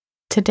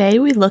Today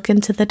we look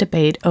into the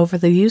debate over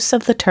the use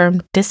of the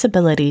term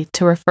disability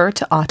to refer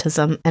to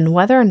autism and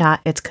whether or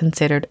not it's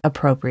considered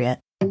appropriate.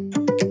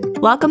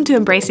 Welcome to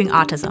Embracing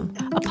Autism,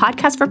 a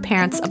podcast for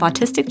parents of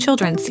autistic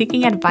children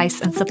seeking advice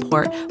and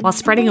support while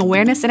spreading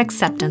awareness and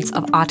acceptance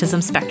of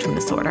autism spectrum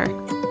disorder.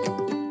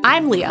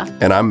 I'm Leah.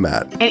 And I'm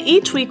Matt. And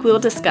each week we will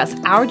discuss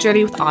our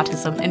journey with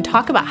autism and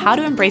talk about how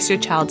to embrace your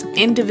child's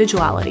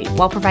individuality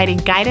while providing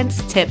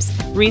guidance, tips,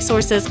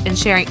 resources, and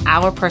sharing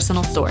our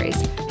personal stories.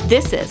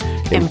 This is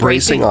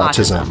Embracing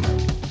Autism.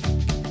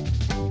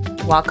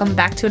 Welcome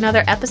back to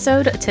another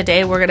episode.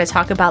 Today we're going to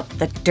talk about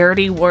the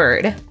dirty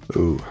word.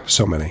 Ooh,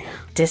 so many.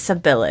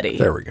 Disability.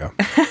 There we go.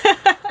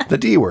 The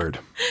D word.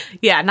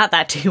 Yeah, not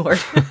that D word.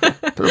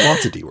 There are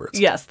lots of D words.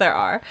 Yes, there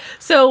are.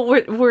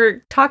 So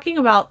we're talking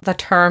about the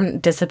term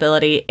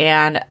disability,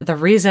 and the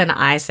reason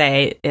I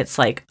say it's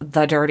like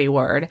the dirty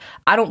word,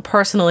 I don't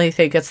personally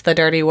think it's the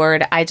dirty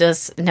word. I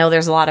just know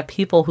there's a lot of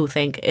people who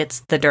think it's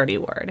the dirty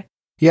word.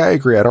 Yeah, I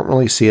agree. I don't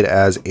really see it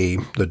as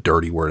the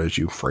dirty word as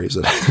you phrase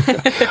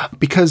it.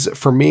 Because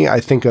for me, I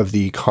think of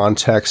the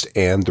context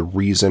and the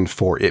reason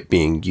for it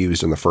being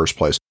used in the first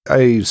place.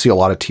 I see a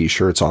lot of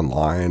t-shirts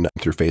online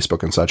through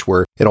Facebook and such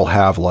where it'll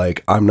have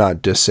like, I'm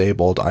not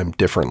disabled, I'm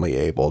differently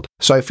abled.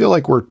 So I feel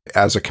like we're,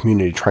 as a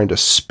community, trying to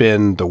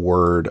spin the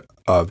word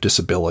of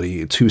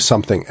disability to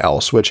something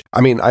else, which,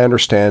 I mean, I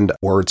understand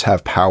words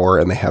have power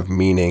and they have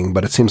meaning,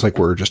 but it seems like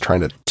we're just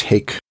trying to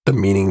take the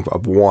meaning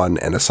of one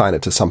and assign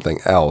it to something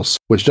else,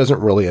 which doesn't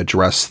really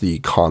address the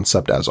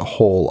concept as a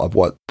whole of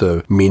what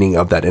the meaning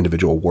of that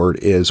individual word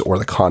is or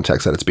the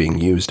context that it's being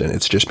used in.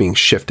 It's just being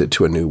shifted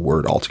to a new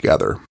word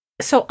altogether.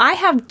 So I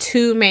have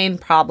two main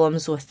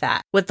problems with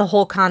that, with the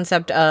whole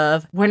concept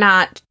of we're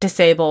not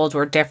disabled,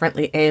 we're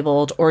differently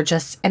abled, or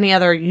just any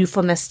other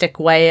euphemistic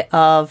way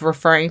of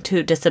referring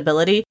to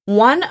disability.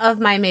 One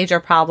of my major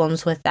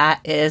problems with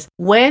that is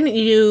when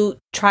you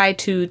try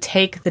to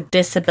take the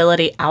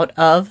disability out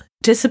of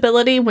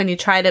disability, when you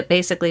try to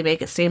basically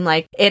make it seem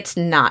like it's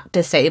not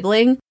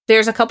disabling,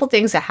 there's a couple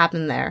things that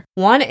happen there.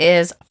 One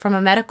is from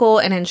a medical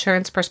and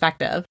insurance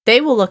perspective, they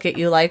will look at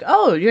you like,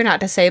 oh, you're not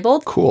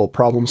disabled. Cool,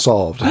 problem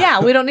solved. Yeah,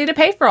 we don't need to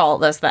pay for all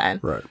of this then.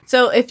 Right.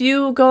 So if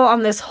you go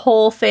on this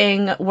whole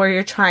thing where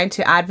you're trying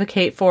to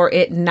advocate for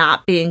it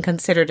not being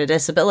considered a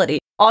disability,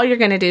 all you're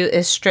going to do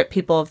is strip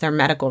people of their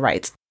medical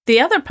rights. The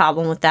other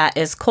problem with that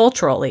is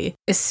culturally,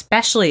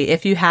 especially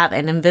if you have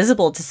an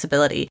invisible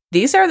disability.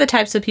 These are the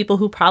types of people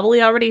who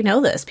probably already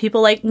know this.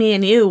 People like me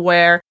and you,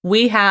 where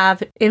we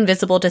have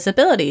invisible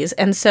disabilities.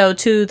 And so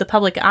to the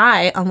public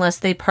eye, unless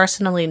they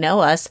personally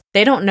know us,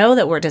 they don't know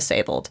that we're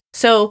disabled.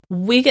 So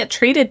we get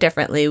treated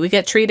differently. We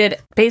get treated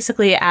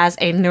basically as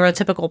a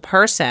neurotypical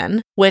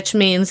person, which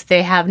means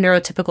they have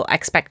neurotypical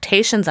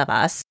expectations of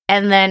us.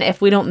 And then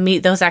if we don't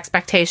meet those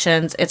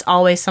expectations, it's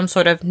always some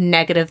sort of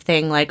negative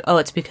thing like, oh,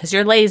 it's because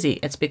you're lazy,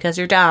 it's because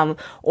you're dumb,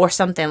 or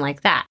something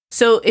like that.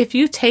 So if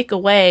you take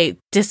away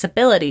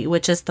disability,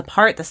 which is the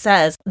part that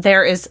says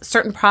there is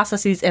certain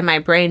processes in my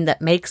brain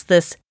that makes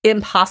this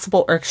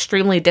impossible or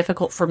extremely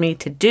difficult for me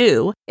to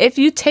do, if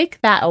you take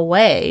that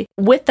away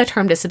with the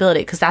term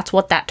disability, because that's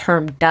what that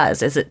term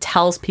does, is it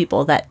tells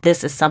people that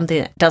this is something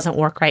that doesn't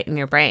work right in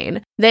your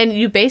brain, then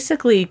you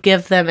basically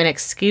give them an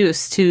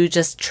excuse to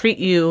just treat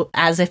you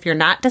as if you're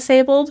not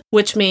disabled,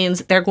 which means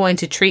they're going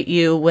to treat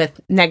you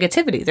with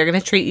negativity. They're going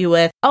to treat you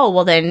with, oh,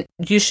 well, then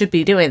you should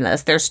be doing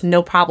this. There's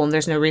no problem.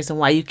 There's no reason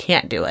why you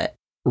can't do it.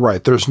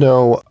 Right. There's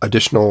no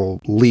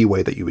additional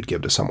leeway that you would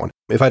give to someone.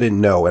 If I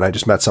didn't know and I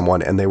just met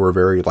someone and they were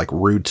very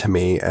rude to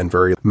me and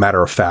very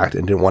matter of fact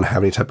and didn't want to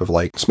have any type of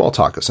small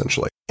talk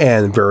essentially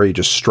and very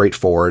just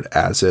straightforward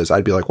as is,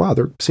 I'd be like, wow,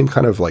 they seem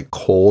kind of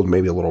cold,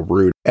 maybe a little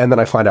rude. And then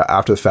I find out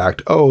after the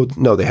fact, oh,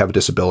 no, they have a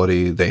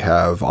disability, they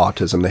have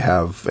autism, they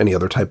have any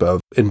other type of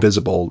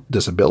invisible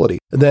disability.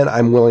 And then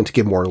I'm willing to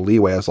give more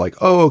leeway. I was like,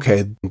 oh,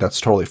 okay,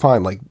 that's totally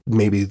fine.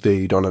 Maybe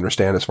they don't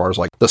understand as far as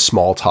the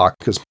small talk,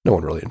 because no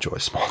one really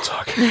enjoys small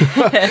talk.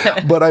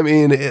 But I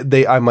mean,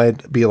 I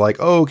might be like,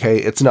 oh, okay,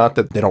 it's not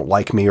that they don't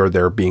like me or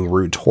they're being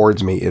rude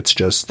towards me. It's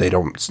just they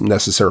don't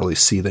necessarily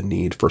see the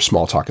need for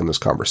small talk in this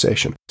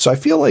conversation. So I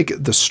feel like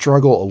the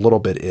struggle a little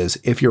bit is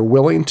if you're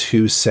willing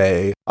to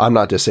say, I'm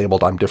not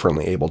disabled, I'm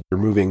differently abled, you're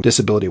moving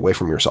disability away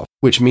from yourself,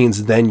 which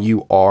means then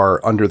you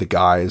are under the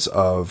guise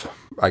of,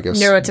 I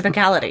guess,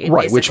 neurotypicality.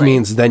 Right, basically. which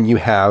means then you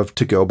have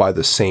to go by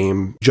the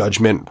same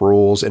judgment,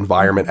 rules,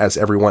 environment as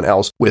everyone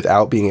else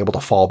without being able to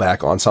fall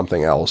back on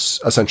something else,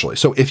 essentially.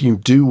 So if you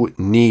do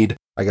need,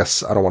 I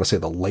guess, I don't want to say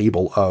the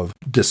label of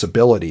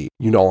disability,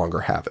 you no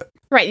longer have it.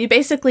 Right. You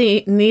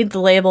basically need the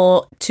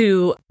label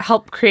to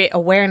help create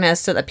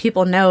awareness so that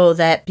people know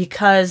that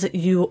because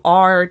you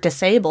are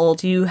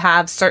disabled, you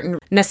have certain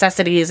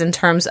necessities in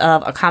terms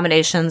of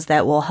accommodations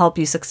that will help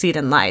you succeed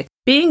in life.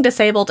 Being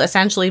disabled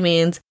essentially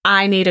means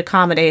I need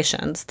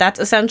accommodations. That's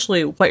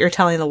essentially what you're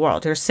telling the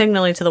world. You're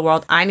signaling to the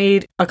world, I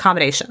need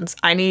accommodations.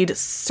 I need a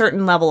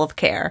certain level of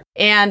care.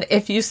 And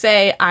if you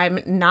say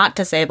I'm not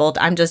disabled,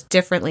 I'm just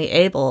differently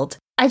abled,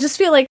 I just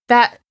feel like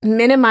that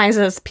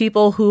minimizes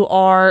people who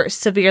are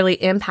severely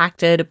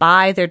impacted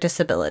by their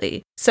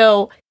disability.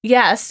 So,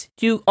 yes,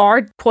 you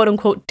are quote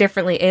unquote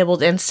differently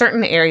abled in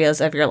certain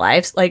areas of your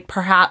life. Like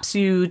perhaps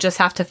you just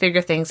have to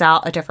figure things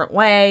out a different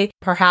way.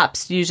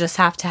 Perhaps you just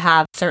have to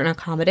have certain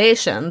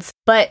accommodations.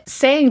 But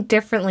saying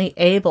differently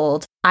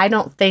abled, I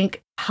don't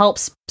think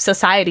helps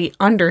society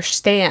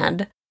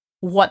understand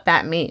what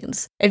that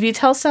means. If you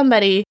tell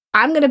somebody,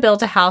 I'm going to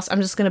build a house,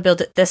 I'm just going to build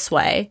it this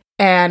way.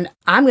 And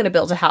I'm going to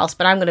build a house,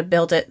 but I'm going to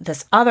build it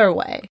this other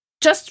way.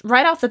 Just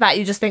right off the bat,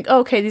 you just think,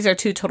 oh, okay, these are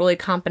two totally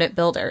competent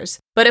builders.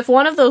 But if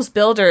one of those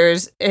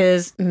builders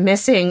is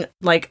missing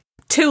like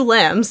 2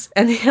 limbs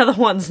and the other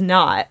one's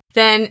not,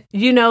 then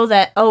you know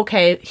that,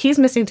 okay, he's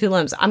missing 2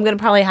 limbs. I'm going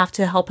to probably have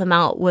to help him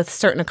out with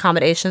certain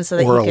accommodations so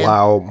that or he can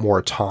allow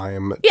more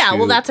time. Yeah,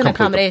 well, that's an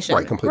accommodation.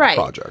 Complete the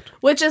project.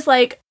 Which is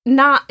like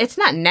it's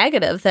not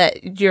negative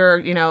that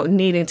you're,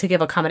 needing to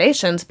give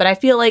accommodations, but I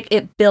feel like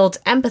it builds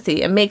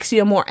empathy. It makes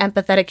you a more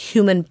empathetic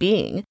human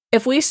being.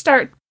 If we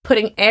start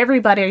putting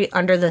everybody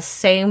under the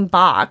same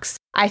box,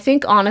 I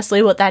think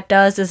honestly what that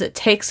does is it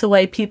takes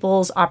away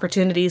people's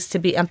opportunities to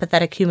be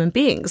empathetic human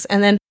beings.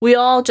 And then we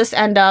all just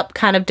end up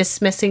kind of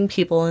dismissing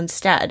people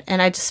instead.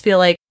 And I just feel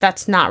like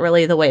that's not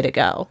really the way to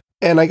go.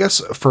 And I guess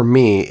for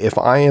me, if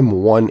I am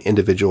one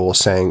individual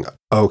saying,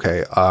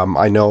 okay,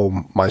 I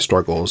know my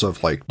struggles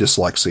of like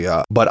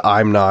dyslexia, but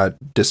I'm not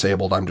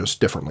disabled, I'm just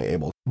differently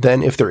abled.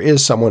 Then if there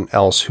is someone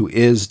else who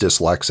is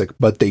dyslexic,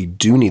 but they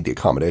do need the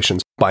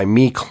accommodations, by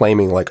me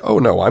claiming like, oh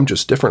no, I'm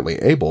just differently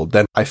abled,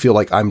 then I feel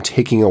like I'm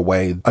taking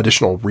away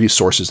additional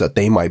resources that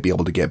they might be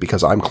able to get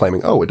because I'm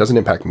claiming, oh, it doesn't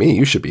impact me,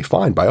 you should be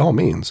fine by all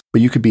means.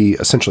 But you could be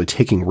essentially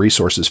taking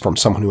resources from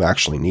someone who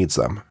actually needs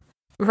them.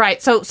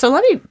 Right. So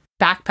let me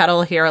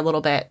backpedal here a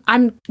little bit.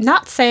 I'm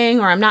not saying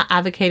or I'm not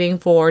advocating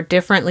for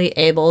differently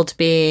abled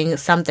being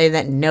something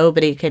that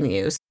nobody can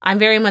use. I'm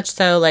very much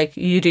so like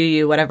you do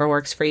you, whatever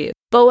works for you.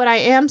 But what I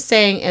am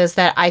saying is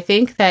that I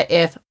think that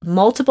if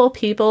multiple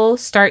people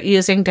start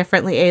using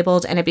differently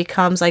abled and it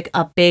becomes like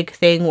a big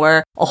thing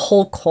where a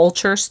whole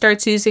culture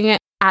starts using it,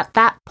 at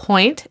that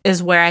point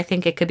is where I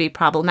think it could be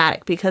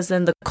problematic, because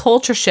then the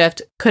culture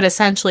shift could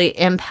essentially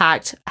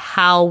impact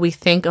how we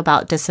think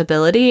about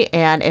disability.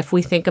 And if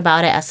we think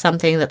about it as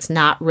something that's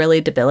not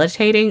really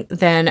debilitating,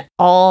 then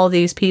all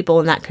these people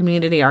in that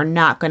community are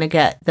not going to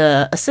get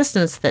the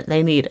assistance that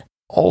they need.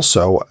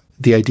 Also,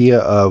 the idea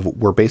of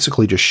we're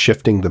basically just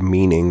shifting the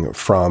meaning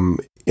from,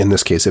 in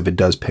this case, if it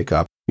does pick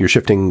up, you're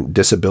shifting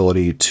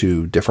disability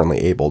to differently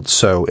abled.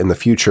 So in the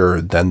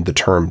future, then the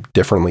term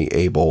differently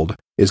abled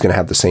is going to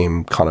have the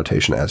same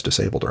connotation as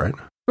disabled, right?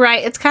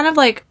 Right. It's kind of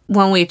like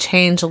when we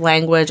change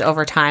language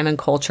over time and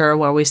culture,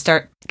 where we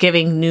start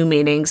giving new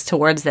meanings to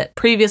words that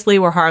previously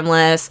were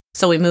harmless.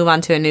 So we move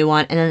on to a new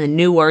one, and then the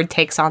new word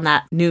takes on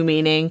that new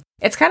meaning.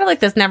 It's kind of like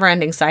this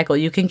never-ending cycle.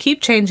 You can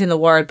keep changing the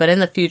word, but in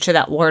the future,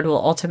 that word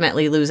will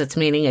ultimately lose its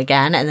meaning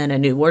again, and then a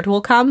new word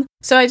will come.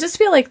 So I just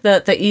feel like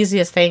the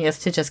easiest thing is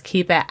to just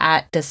keep it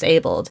at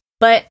disabled.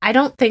 But I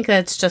don't think that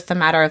it's just a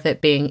matter of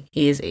it being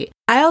easy.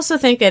 I also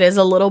think it is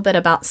a little bit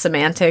about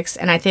semantics,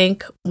 and I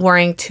think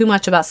worrying too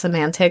much about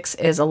semantics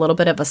is a little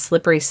bit of a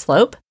slippery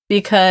slope,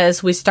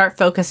 because we start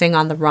focusing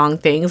on the wrong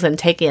things and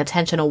taking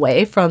attention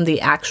away from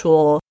the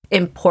actual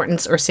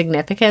importance or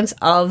significance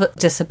of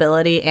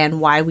disability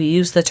and why we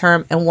use the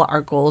term and what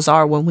our goals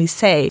are when we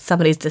say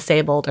somebody's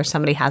disabled or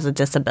somebody has a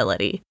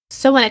disability.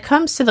 So when it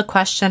comes to the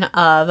question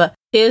of,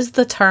 is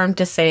the term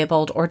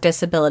disabled or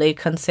disability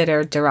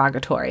considered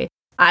derogatory?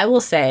 I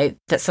will say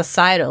that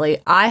societally,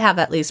 I have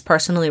at least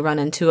personally run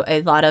into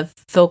a lot of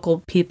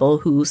vocal people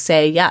who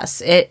say,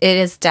 yes, it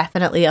is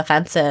definitely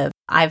offensive.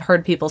 I've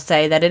heard people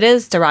say that it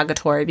is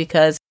derogatory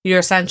because you're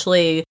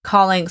essentially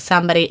calling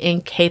somebody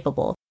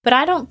incapable. But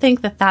I don't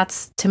think that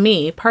that's, to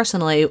me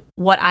personally,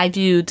 what I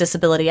view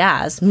disability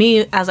as.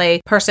 Me, as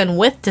a person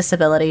with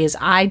disabilities,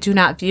 I do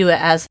not view it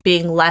as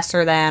being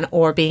lesser than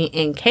or being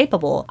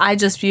incapable. I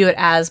just view it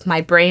as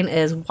my brain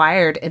is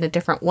wired in a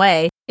different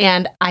way.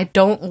 And I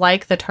don't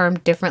like the term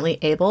differently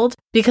abled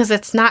because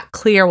it's not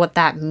clear what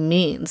that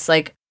means.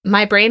 Like,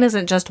 my brain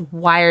isn't just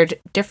wired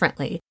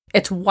differently.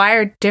 It's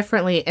wired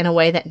differently in a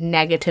way that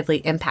negatively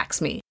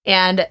impacts me.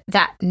 And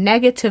that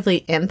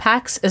negatively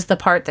impacts is the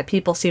part that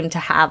people seem to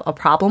have a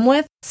problem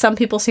with. Some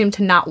people seem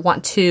to not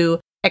want to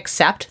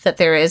accept that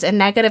there is a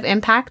negative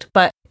impact,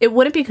 but it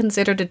wouldn't be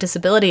considered a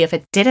disability if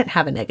it didn't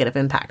have a negative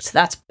impact.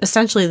 That's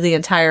essentially the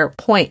entire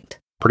point.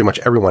 Pretty much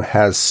everyone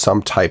has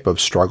some type of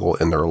struggle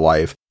in their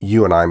life.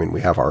 You and I mean,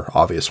 we have our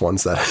obvious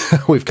ones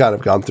that we've kind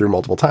of gone through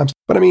multiple times.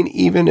 But I mean,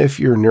 even if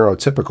you're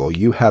neurotypical,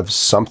 you have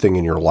something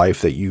in your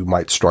life that you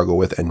might struggle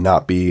with and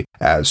not be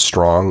as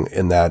strong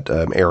in that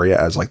area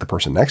as like the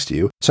person next to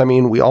you. So, I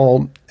mean, we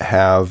all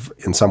have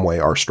in some way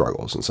our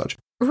struggles and such.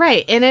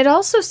 Right. And it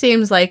also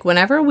seems like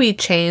whenever we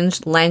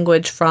change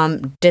language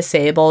from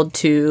disabled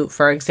to,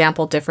 for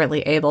example,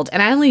 differently abled,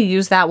 and I only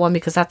use that one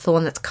because that's the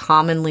one that's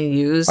commonly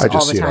used all the time. I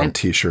just see it on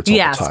t-shirts all the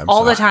time. Yes,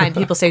 all the time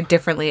people say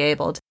differently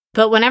abled.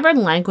 But whenever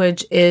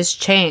language is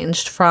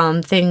changed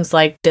from things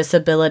like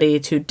disability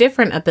to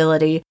different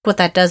ability, what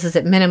that does is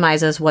it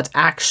minimizes what's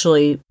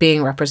actually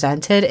being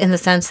represented, in the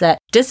sense that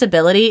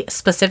disability,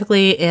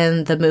 specifically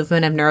in the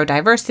movement of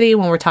neurodiversity,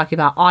 when we're talking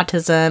about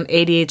autism,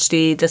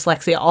 ADHD,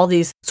 dyslexia, all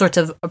these sorts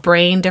of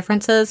brain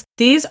differences,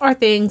 these are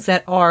things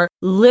that are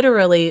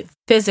literally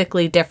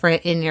physically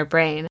different in your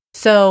brain.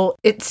 So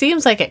it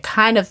seems like it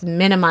kind of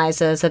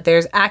minimizes that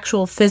there's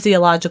actual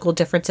physiological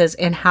differences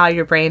in how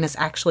your brain is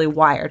actually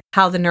wired,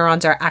 how the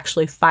neurons are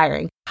actually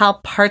firing, how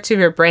parts of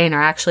your brain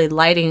are actually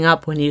lighting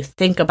up when you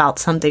think about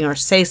something or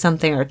say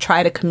something or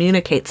try to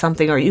communicate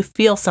something or you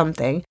feel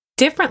something.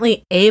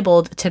 Differently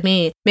abled, to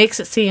me, makes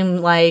it seem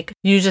like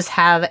you just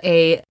have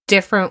a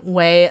different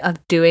way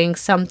of doing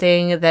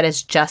something that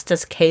is just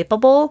as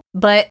capable.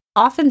 But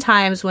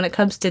oftentimes when it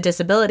comes to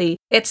disability,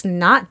 it's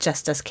not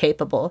just as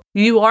capable.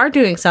 You are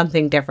doing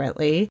something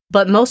differently,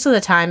 but most of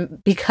the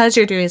time, because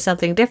you're doing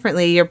something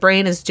differently, your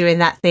brain is doing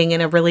that thing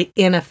in a really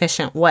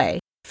inefficient way.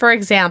 For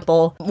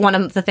example, one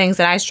of the things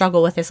that I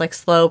struggle with is like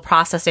slow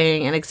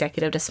processing and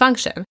executive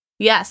dysfunction.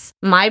 Yes,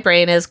 my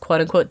brain is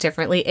quote unquote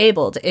differently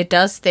abled. It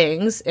does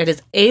things, it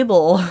is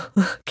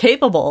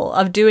capable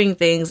of doing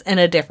things in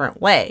a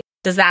different way.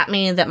 Does that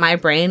mean that my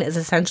brain is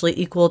essentially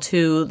equal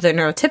to the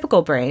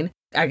neurotypical brain?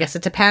 I guess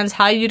it depends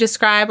how you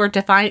describe or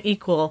define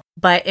equal.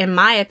 But in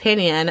my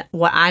opinion,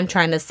 what I'm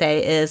trying to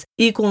say is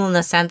equal in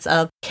the sense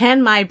of,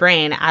 can my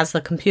brain as the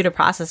computer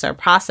processor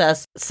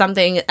process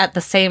something at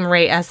the same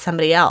rate as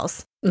somebody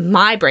else?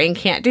 My brain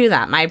can't do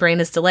that. My brain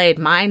is delayed.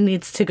 Mine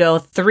needs to go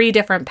 3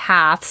 different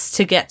paths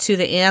to get to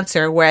the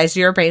answer, whereas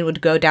your brain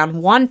would go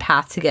down 1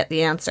 path to get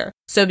the answer.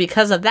 So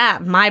because of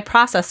that, my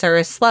processor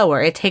is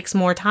slower. It takes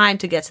more time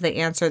to get to the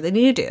answer than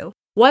you do.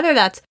 Whether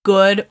that's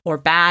good or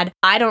bad,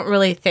 I don't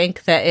really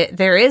think that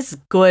there is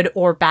good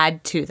or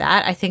bad to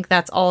that. I think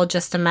that's all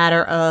just a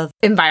matter of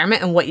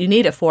environment and what you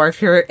need it for.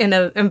 If you're in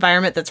an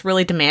environment that's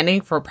really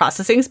demanding for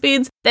processing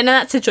speeds, then in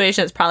that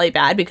situation, it's probably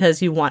bad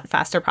because you want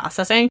faster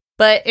processing.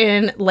 But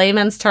in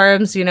layman's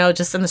terms,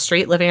 just in the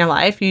street living your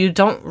life, you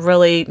don't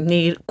really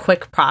need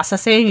quick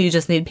processing. You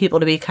just need people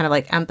to be kind of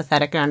like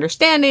empathetic and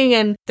understanding,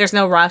 and there's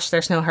no rush,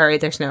 there's no hurry,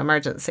 there's no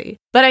emergency.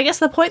 But I guess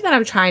the point that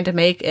I'm trying to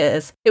make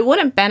is it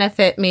wouldn't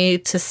benefit me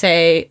to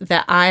say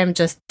that I'm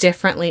just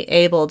differently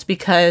abled,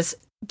 because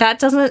that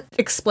doesn't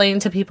explain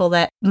to people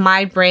that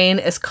my brain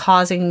is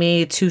causing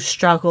me to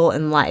struggle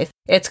in life.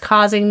 It's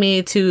causing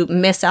me to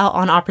miss out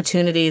on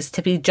opportunities,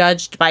 to be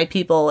judged by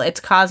people. It's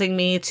causing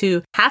me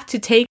to have to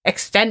take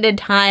extended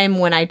time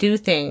when I do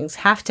things,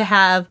 have to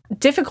have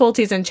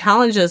difficulties and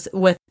challenges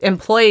with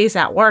employees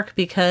at work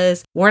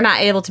because we're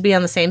not able to be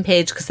on the same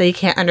page because they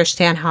can't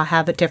understand how I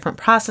have a different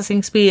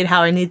processing speed,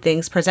 how I need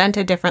things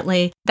presented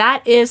differently.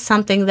 That is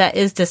something that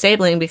is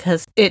disabling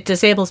because it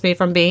disables me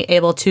from being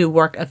able to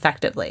work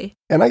effectively.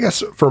 And I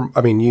guess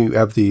you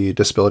have the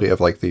disability of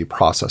like the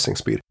processing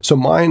speed. So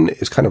mine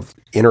is kind of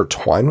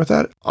intertwined with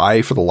that.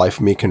 I, for the life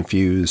of me,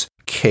 confuse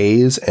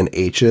K's and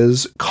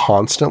H's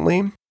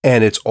constantly.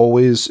 And it's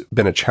always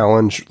been a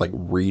challenge, like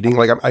reading.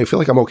 Like I feel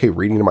like I'm okay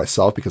reading to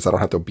myself because I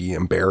don't have to be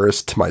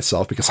embarrassed to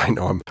myself because I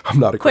know I'm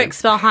not a quick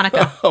spell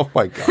Hanukkah. Oh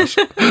my gosh,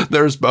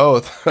 there's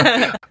both.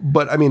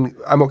 But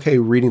I'm okay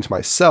reading to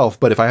myself.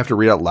 But if I have to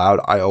read out loud,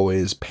 I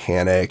always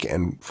panic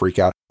and freak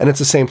out. And it's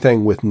the same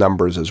thing with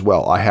numbers as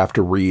well. I have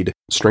to read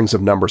strings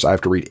of numbers. I have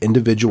to read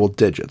individual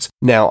digits.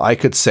 Now, I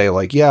could say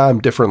like, yeah,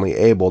 I'm differently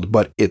abled,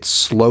 but it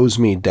slows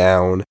me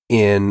down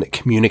in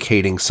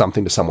communicating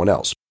something to someone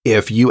else.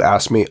 If you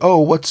ask me, oh,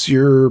 what's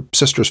your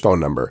sister's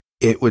phone number?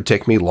 It would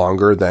take me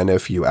longer than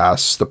if you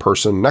ask the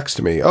person next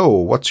to me, oh,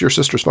 what's your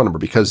sister's phone number?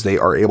 Because they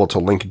are able to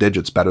link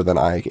digits better than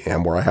I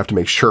am, where I have to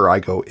make sure I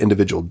go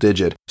individual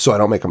digit so I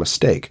don't make a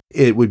mistake.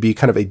 It would be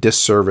kind of a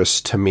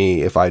disservice to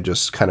me if I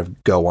just kind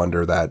of go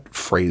under that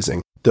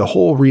phrasing. The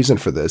whole reason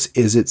for this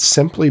is it's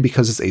simply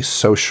because it's a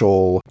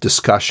social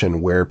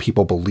discussion where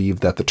people believe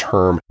that the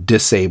term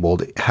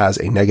disabled has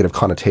a negative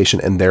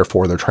connotation and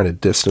therefore they're trying to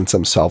distance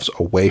themselves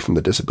away from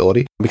the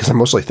disability. Because I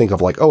mostly think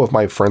of like, oh, if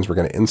my friends were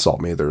going to insult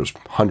me, there's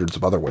hundreds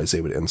of other ways they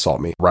would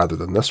insult me rather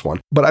than this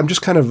one. But I'm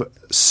just kind of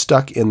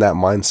stuck in that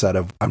mindset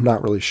of I'm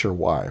not really sure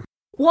why.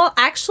 Well,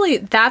 actually,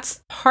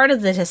 that's part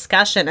of the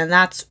discussion, and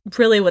that's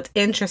really what's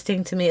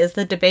interesting to me is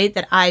the debate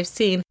that I've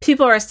seen.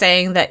 People are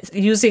saying that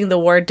using the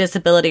word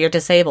disability or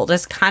disabled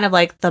is kind of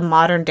like the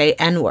modern day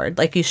N-word.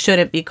 Like you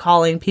shouldn't be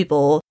calling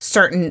people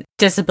certain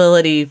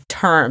disability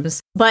terms.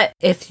 But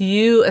if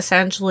you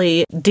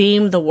essentially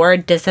deem the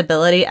word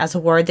disability as a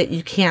word that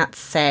you can't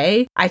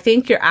say, I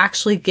think you're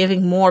actually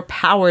giving more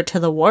power to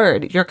the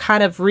word. You're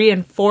kind of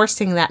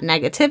reinforcing that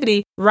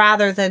negativity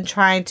rather than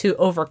trying to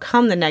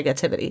overcome the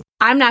negativity.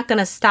 I'm not going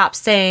to stop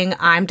saying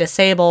I'm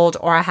disabled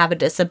or I have a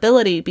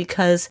disability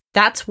because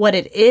that's what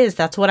it is.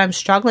 That's what I'm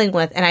struggling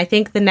with. And I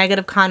think the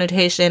negative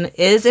connotation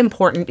is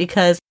important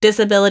because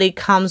disability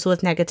comes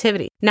with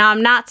negativity. Now,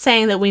 I'm not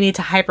saying that we need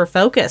to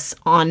hyper-focus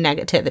on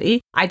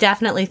negativity. I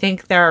definitely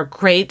think there are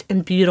great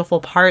and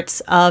beautiful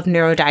parts of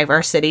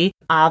neurodiversity.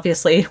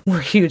 Obviously, we're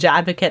huge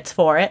advocates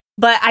for it.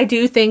 But I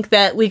do think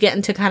that we get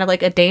into kind of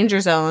like a danger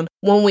zone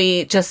when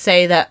we just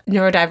say that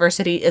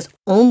neurodiversity is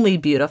only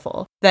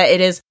beautiful, that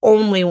it is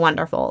only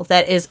wonderful,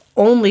 that is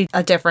only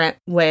a different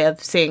way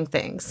of seeing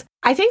things.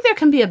 I think there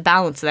can be a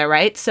balance there,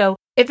 right? So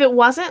if it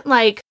wasn't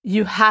like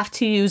you have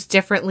to use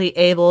differently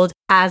abled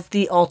as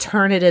the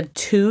alternative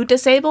to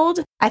disabled,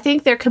 I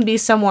think there can be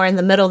somewhere in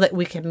the middle that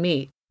we can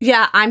meet.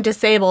 Yeah, I'm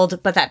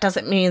disabled, but that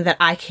doesn't mean that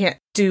I can't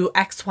do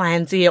X, Y,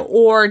 and Z.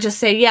 Or just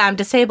say, yeah, I'm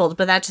disabled,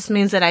 but that just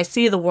means that I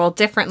see the world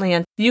differently.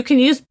 And you can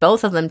use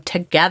both of them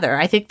together.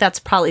 I think that's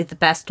probably the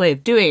best way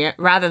of doing it,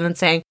 rather than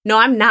saying, no,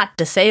 I'm not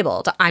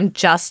disabled. I'm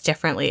just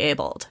differently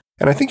abled.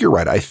 And I think you're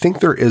right. I think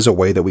there is a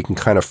way that we can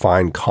kind of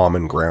find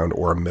common ground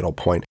or a middle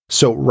point.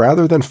 So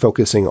rather than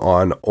focusing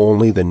on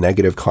only the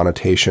negative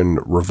connotation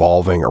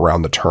revolving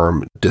around the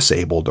term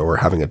disabled or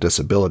having a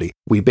disability,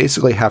 we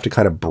basically have to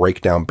kind of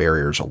break down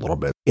barriers a little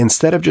bit.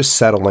 Instead of just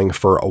settling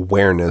for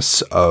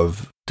awareness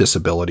of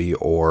disability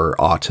or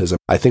autism,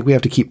 I think we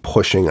have to keep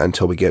pushing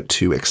until we get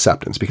to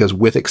acceptance, because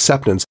with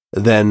acceptance,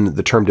 then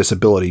the term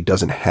disability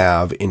doesn't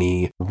have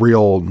any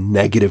real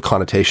negative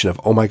connotation of,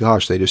 oh my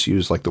gosh, they just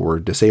use like the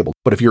word disabled.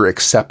 But if you're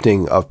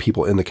accepting of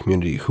people in the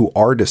community who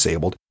are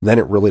disabled, then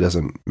it really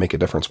doesn't make a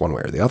difference one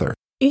way or the other.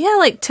 Yeah,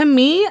 like to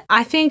me,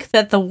 I think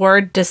that the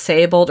word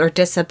disabled or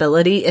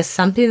disability is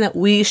something that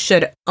we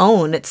should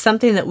own. It's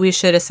something that we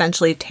should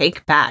essentially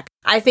take back.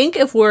 I think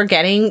if we're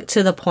getting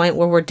to the point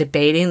where we're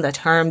debating the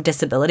term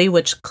disability,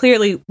 which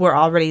clearly we're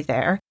already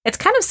there, it's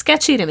kind of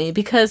sketchy to me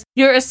because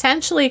you're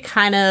essentially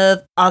kind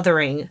of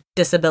othering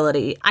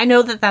disability. I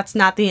know that that's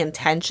not the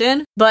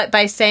intention, but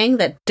by saying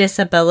that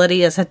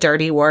disability is a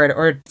dirty word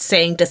or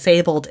saying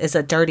disabled is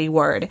a dirty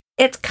word,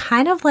 it's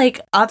kind of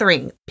like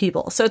othering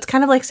people. So it's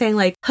kind of like saying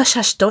like, hush,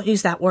 hush, don't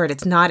use that word.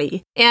 It's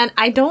naughty. And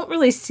I don't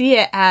really see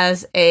it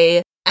as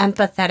a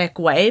empathetic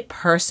way.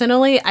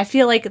 Personally, I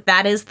feel like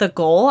that is the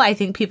goal. I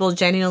think people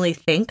genuinely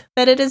think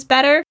that it is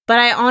better, but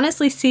I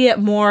honestly see it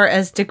more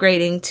as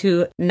degrading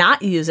to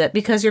not use it,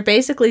 because you're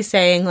basically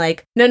saying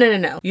like,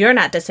 no, you're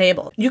not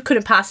disabled. You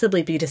couldn't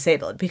possibly be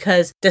disabled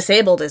because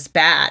disabled is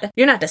bad.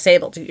 You're not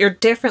disabled. You're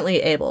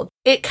differently abled.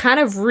 It kind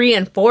of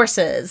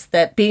reinforces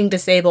that being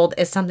disabled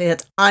is something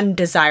that's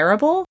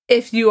undesirable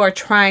if you are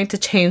trying to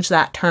change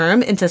that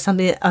term into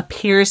something that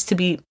appears to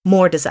be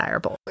more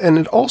desirable. And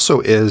it also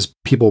is,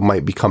 people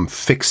might become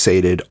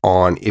fixated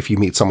on, if you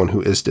meet someone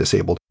who is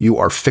disabled, you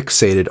are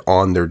fixated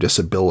on their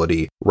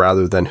disability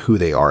rather than who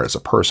they are as a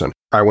person.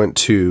 I went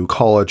to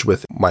college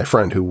with my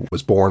friend who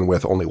was born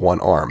with only one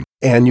arm,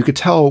 and you could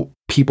tell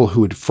people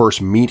who would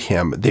first meet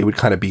him, they would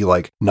kind of be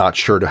like not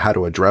sure to how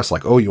to address,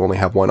 like, oh, you only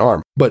have one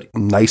arm. But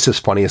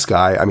nicest, funniest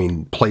guy. I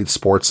mean, played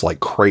sports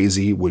like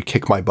crazy, would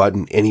kick my butt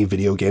in any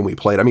video game we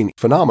played. I mean,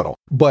 phenomenal.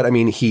 But I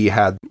mean, he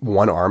had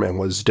one arm and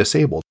was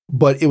disabled.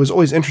 But it was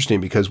always interesting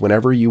because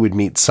whenever you would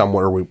meet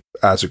someone, or we,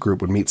 as a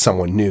group would meet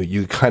someone new,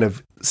 you kind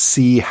of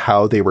see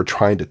how they were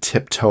trying to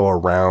tiptoe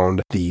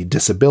around the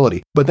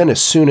disability. But then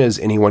as soon as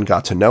anyone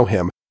got to know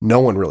him, no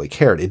one really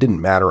cared. It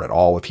didn't matter at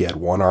all if he had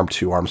one arm,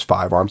 two arms,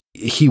 five arms.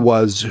 He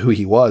was who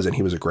he was, and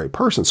he was a great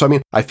person. So, I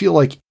mean, I feel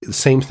like the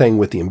same thing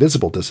with the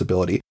invisible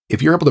disability.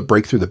 If you're able to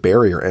break through the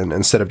barrier, and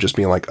instead of just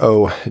being like,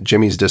 oh,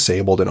 Jimmy's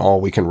disabled, and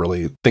all we can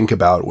really think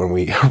about when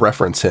we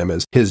reference him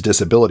is his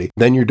disability,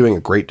 then you're doing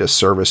a great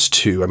disservice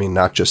to, I mean,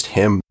 not just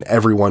him,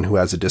 everyone who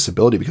has a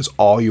disability, because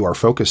all you are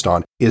focused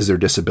on is their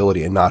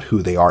disability and not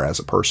who they are as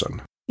a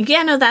person.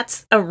 Yeah, no,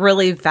 that's a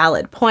really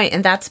valid point.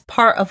 And that's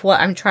part of what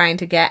I'm trying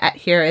to get at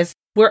here is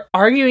we're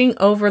arguing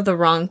over the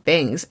wrong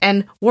things,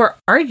 and we're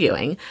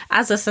arguing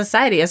as a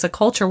society, as a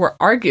culture, we're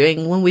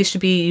arguing when we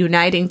should be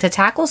uniting to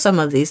tackle some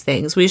of these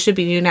things. We should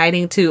be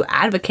uniting to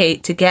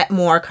advocate to get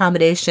more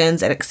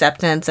accommodations and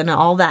acceptance and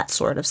all that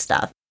sort of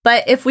stuff.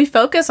 But if we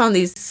focus on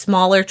these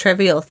smaller,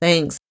 trivial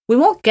things, we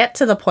won't get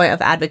to the point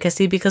of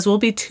advocacy because we'll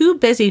be too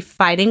busy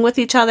fighting with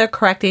each other,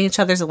 correcting each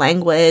other's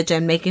language,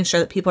 and making sure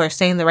that people are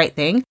saying the right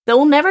thing, that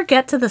we'll never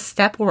get to the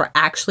step where we're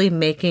actually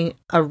making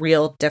a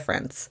real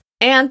difference.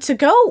 And to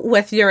go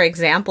with your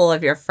example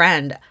of your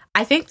friend,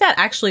 I think that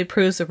actually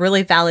proves a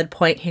really valid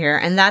point here.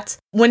 And that's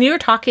when you were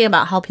talking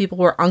about how people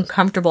were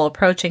uncomfortable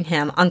approaching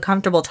him,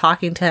 uncomfortable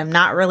talking to him,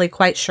 not really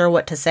quite sure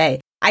what to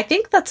say. I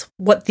think that's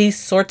what these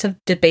sorts of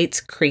debates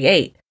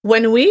create.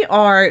 When we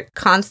are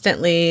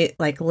constantly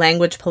like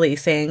language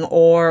policing,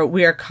 or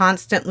we are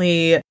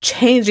constantly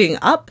changing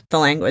up the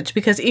language,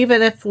 because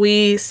even if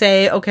we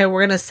say, okay,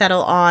 we're going to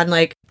settle on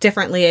like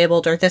differently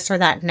abled or this or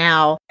that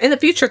now, in the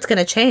future it's going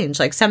to change.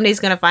 Like somebody's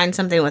going to find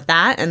something with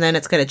that, and then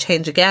it's going to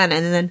change again,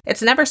 and then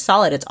it's never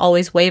solid. It's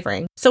always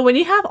wavering. So when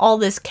you have all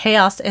this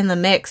chaos in the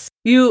mix,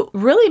 you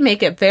really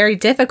make it very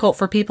difficult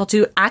for people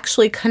to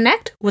actually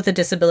connect with the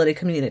disability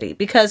community,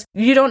 because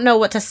you don't know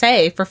what to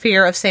say for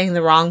fear of saying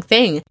the wrong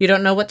thing. You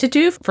don't know what to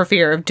do for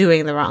fear of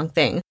doing the wrong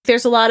thing.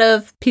 There's a lot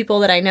of people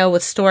that I know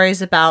with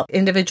stories about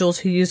individuals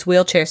who use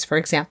wheelchairs, for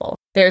example.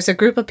 There's a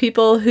group of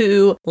people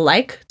who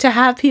like to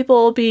have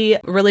people be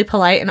really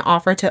polite and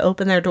offer to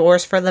open their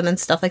doors for them and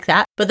stuff like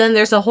that. But then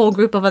there's a whole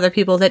group of other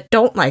people that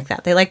don't like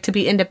that. They like to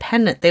be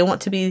independent. They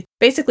want to be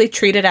basically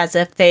treated as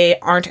if they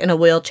aren't in a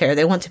wheelchair.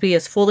 They want to be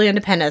as fully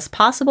independent as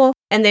possible,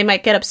 and they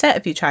might get upset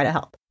if you try to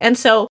help. And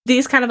so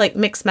these kind of like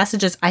mixed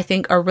messages, I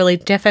think, are really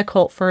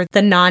difficult for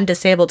the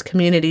non-disabled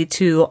community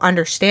to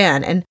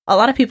understand. And a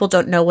lot of people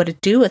don't know what to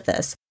do with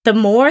this. The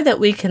more that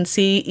we can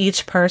see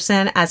each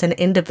person as an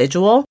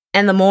individual,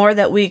 and the more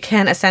that we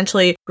can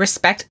essentially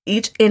respect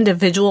each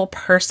individual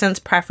person's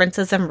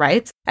preferences and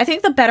rights, I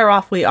think the better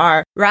off we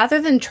are,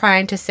 rather than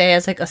trying to say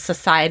as like a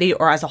society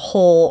or as a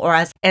whole or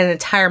as an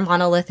entire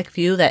monolithic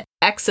view that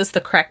X is the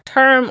correct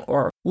term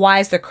or Y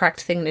is the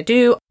correct thing to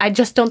do. I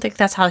just don't think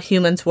that's how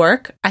humans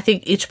work. I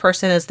think each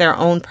person is their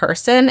own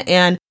person,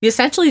 and you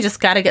essentially just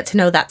got to get to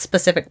know that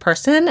specific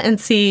person and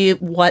see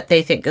what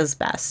they think is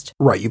best.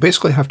 Right. You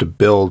basically have to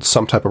build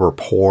some type of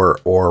rapport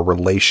or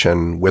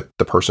relation with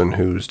the person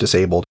who's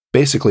disabled.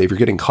 Basically, if you're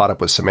getting caught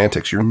up with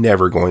semantics, you're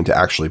never going to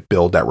actually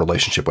build that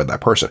relationship with that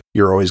person.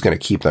 You're always going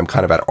to keep them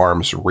kind of at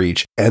arm's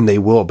reach, and they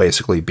will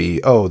basically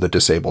be, oh, the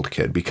disabled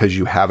kid, because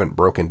you haven't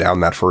broken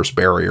down that first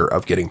barrier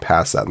of getting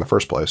past that in the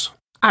first place.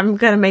 I'm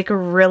going to make a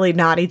really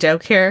naughty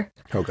joke here.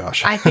 Oh,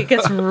 gosh. I think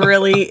it's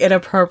really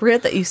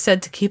inappropriate that you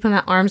said to keep him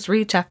at arm's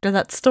reach after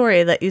that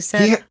story that you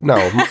said. No.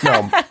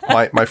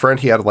 My friend,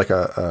 he had like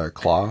a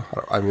claw.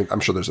 I mean, I'm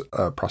sure there's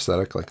a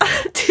prosthetic. Like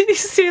Did you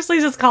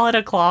seriously just call it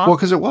a claw? Well,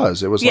 because it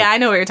was. Yeah, I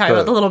know what you're talking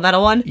about, the little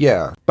metal one.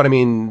 Yeah. But I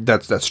mean,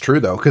 that's true,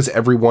 though, because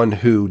everyone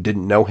who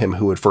didn't know him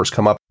who had first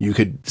come up, you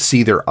could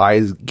see their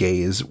eyes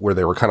gaze where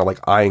they were kind of like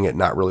eyeing it,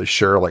 not really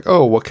sure, like,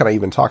 oh, what can I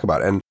even talk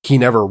about? And he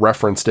never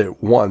referenced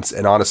it once.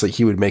 And honestly,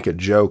 he would make a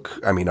joke,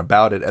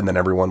 about it. And then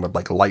everyone would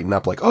like lighten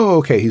up like, oh,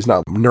 okay, he's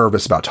not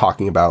nervous about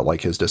talking about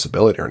like his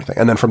disability or anything.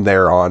 And then from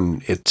there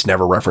on, it's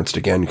never referenced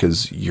again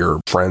because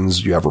you're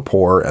friends, you have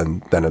rapport,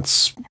 and then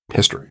it's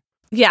history.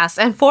 Yes,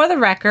 and for the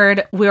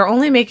record, we're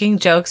only making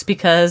jokes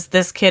because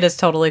this kid is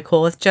totally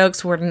cool with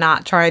jokes. We're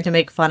not trying to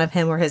make fun of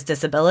him or his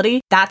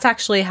disability. That's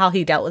actually how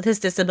he dealt with his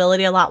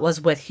disability a lot,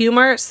 was with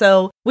humor.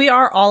 So we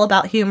are all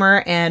about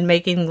humor and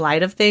making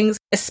light of things,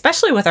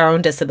 especially with our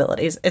own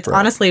disabilities. It's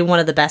honestly one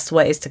of the best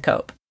ways to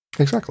cope.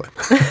 Exactly.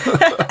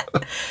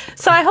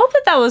 So I hope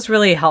that was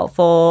really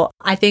helpful.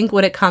 I think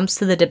when it comes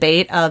to the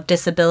debate of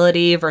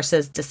disability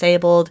versus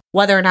disabled,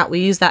 whether or not we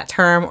use that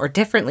term or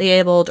differently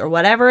abled or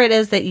whatever it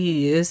is that you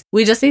use,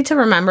 we just need to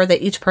remember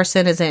that each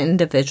person is an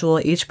individual.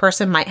 Each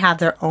person might have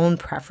their own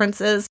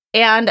preferences,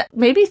 and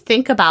maybe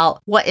think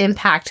about what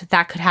impact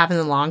that could have in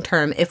the long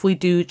term if we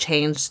do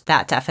change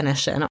that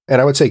definition.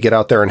 And I would say get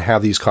out there and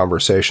have these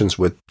conversations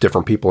with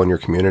different people in your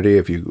community.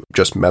 If you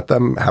just met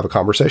them, have a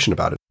conversation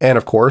about it. And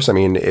of course,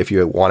 if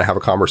you want to have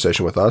a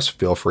conversation with us,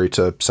 feel free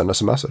to send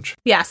us a message.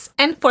 Yes.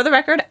 And for the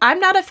record, I'm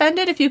not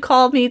offended if you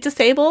call me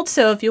disabled.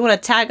 So if you want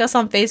to tag us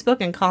on Facebook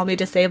and call me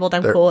disabled,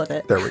 I'm cool with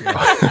it. There we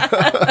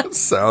go.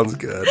 Sounds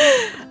good.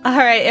 All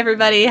right,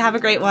 everybody. Have a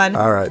great one.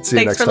 All right. See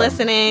you next time. Thanks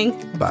for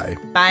listening. Bye.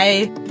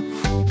 Bye.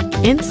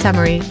 In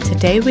summary,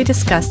 today we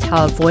discussed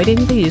how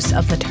avoiding the use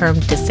of the term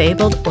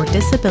disabled or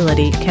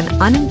disability can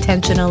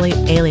unintentionally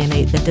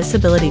alienate the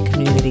disability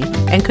community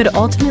and could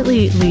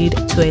ultimately lead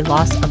to a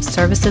loss of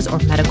services or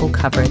medical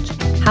coverage.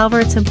 However,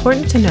 it's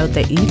important to note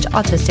that each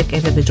autistic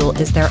individual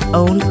is their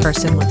own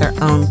person with their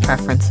own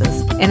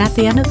preferences. And at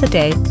the end of the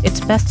day,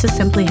 it's best to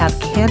simply have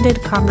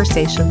candid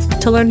conversations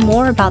to learn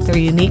more about their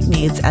unique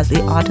needs, as the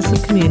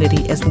autism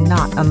community is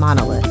not a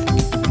monolith.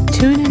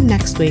 Tune in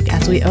next week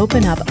as we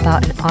open up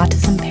about an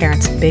autism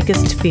parent's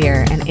biggest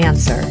fear and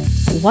answer: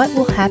 what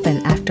will happen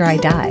after I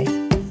die?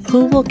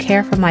 Who will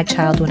care for my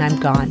child when I'm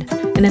gone?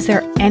 And is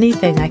there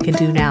anything I can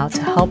do now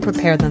to help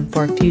prepare them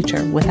for a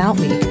future without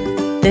me?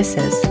 This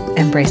is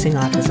Embracing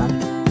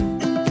Autism.